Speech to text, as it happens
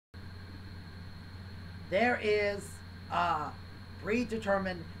There is a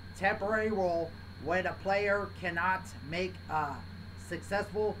predetermined temporary rule when a player cannot make a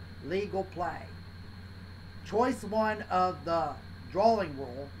successful legal play. Choice 1 of the drawing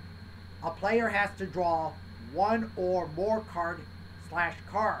rule, a player has to draw one or more cards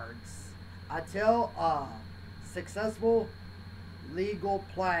until a successful legal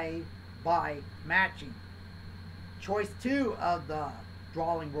play by matching. Choice 2 of the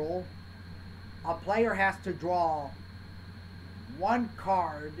drawing rule, a player has to draw one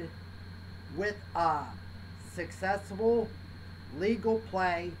card with a successful legal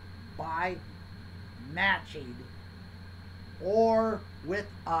play by matching or with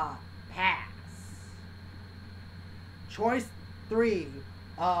a pass. Choice 3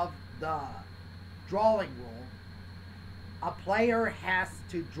 of the drawing rule, a player has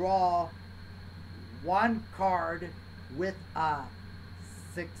to draw one card with a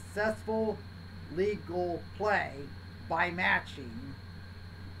successful legal play by matching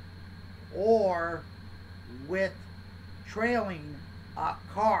or with trailing a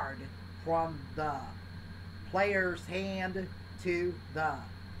card from the player's hand to the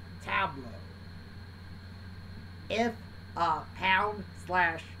tableau. If a ##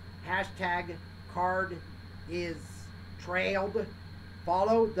 card is trailed,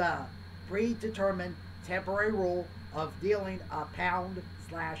 follow the predetermined temporary rule of dealing a ##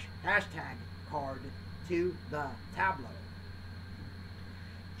 card to the tableau.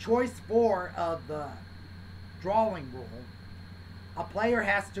 Choice 4 of the drawing rule, a player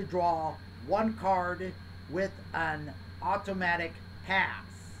has to draw one card with an automatic pass.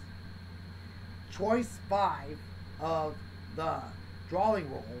 Choice 5 of the drawing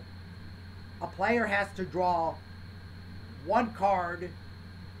rule, a player has to draw one card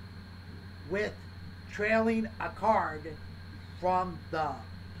with trailing a card from the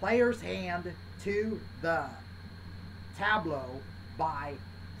player's hand to the tableau by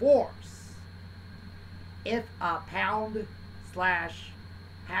force. If a ##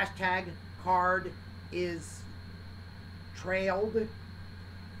 card is trailed,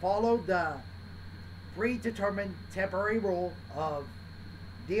 follow the predetermined temporary rule of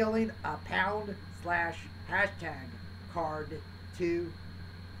dealing a ## card to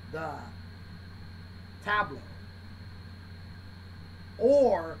the tableau.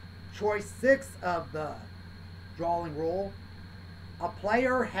 Or choice 6 of the drawing rule, a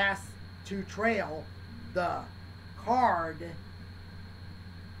player has to trail the card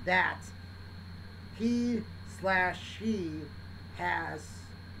that he/she has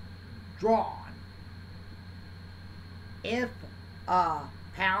drawn. If a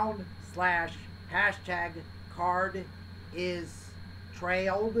 ## card is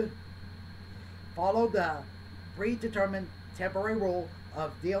trailed, follow the predetermined temporary rule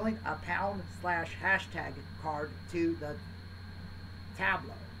of dealing a ## card to the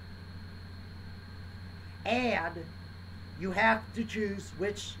tableau. And you have to choose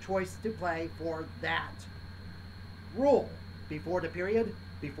which choice to play for that rule, before the period,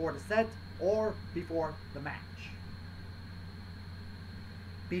 before the set, or before the match.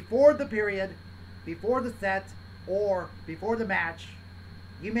 Before the period, before the set, or before the match,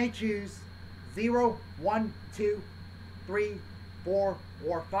 you may choose 0, 1, 2, 3, 4,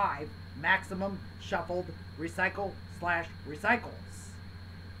 or 5 maximum shuffled recycles.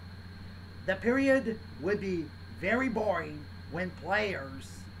 The period would be very boring when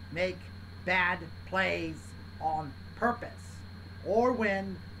players make bad plays on purpose, or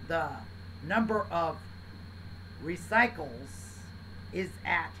when the number of recycles is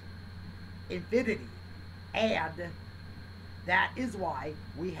at infinity, and that is why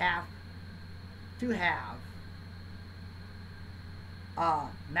we have to have a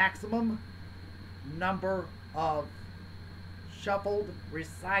maximum number of shuffled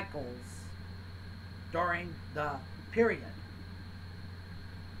recycles during the period.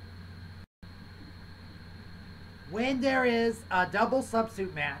 When there is a double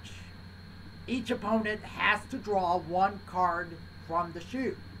substitute match, each opponent has to draw one card from the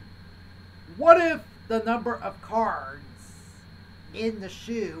shoe. What if the number of cards in the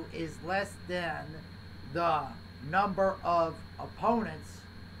shoe is less than the number of opponents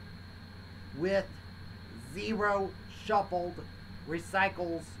with 0 shuffled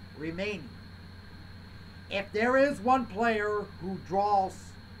recycles remaining? If there is one player who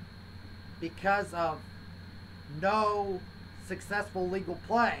draws because of no successful legal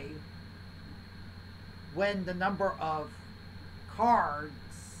play, when the number of cards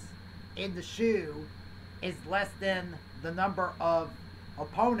in the shoe is less than the number of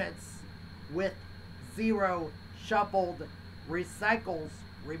opponents with 0 shuffled recycles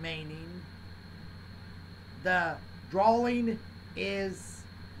remaining, the drawing is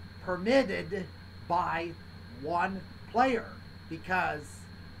permitted by one player because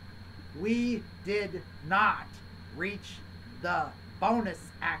we did not reach the bonus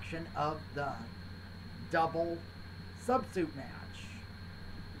action of the double substitute match.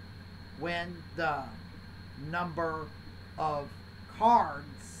 When the number of cards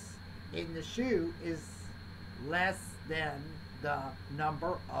in the shoe is less than the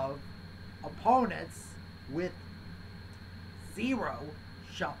number of opponents with 0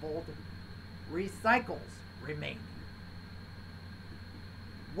 shuffled recycles remaining.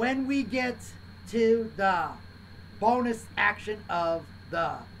 When we get to the bonus action of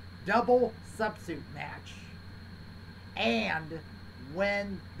the double substitute match, and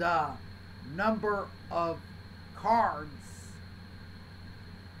when the number of cards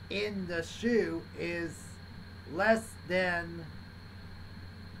in the shoe is less than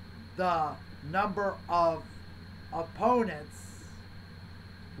the number of opponents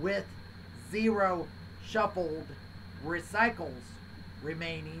with 0 shuffled recycles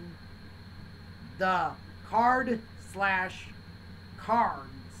remaining, the cards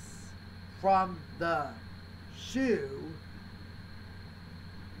from the shoe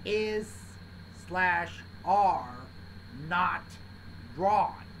is/are not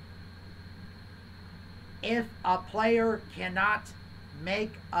drawn. If a player cannot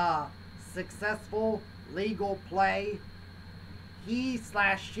make a successful legal play,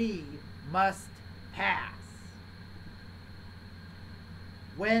 he/she must pass.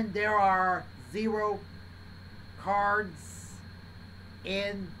 When there are 0 cards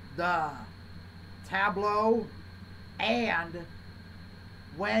in the tableau, and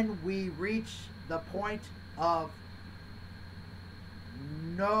when we reach the point of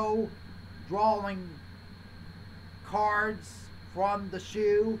no drawing cards from the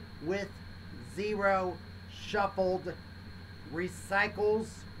shoe with 0 shuffled recycles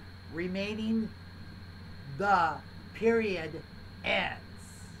remaining, the period ends.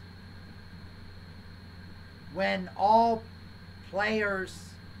 When all players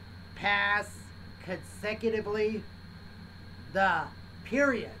pass consecutively, the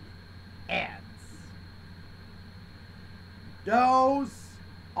period ends. Those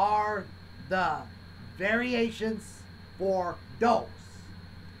are the variations for those.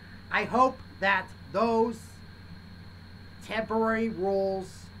 I hope that those temporary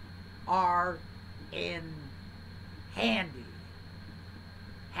rules are in handy.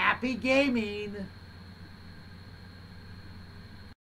 Happy gaming!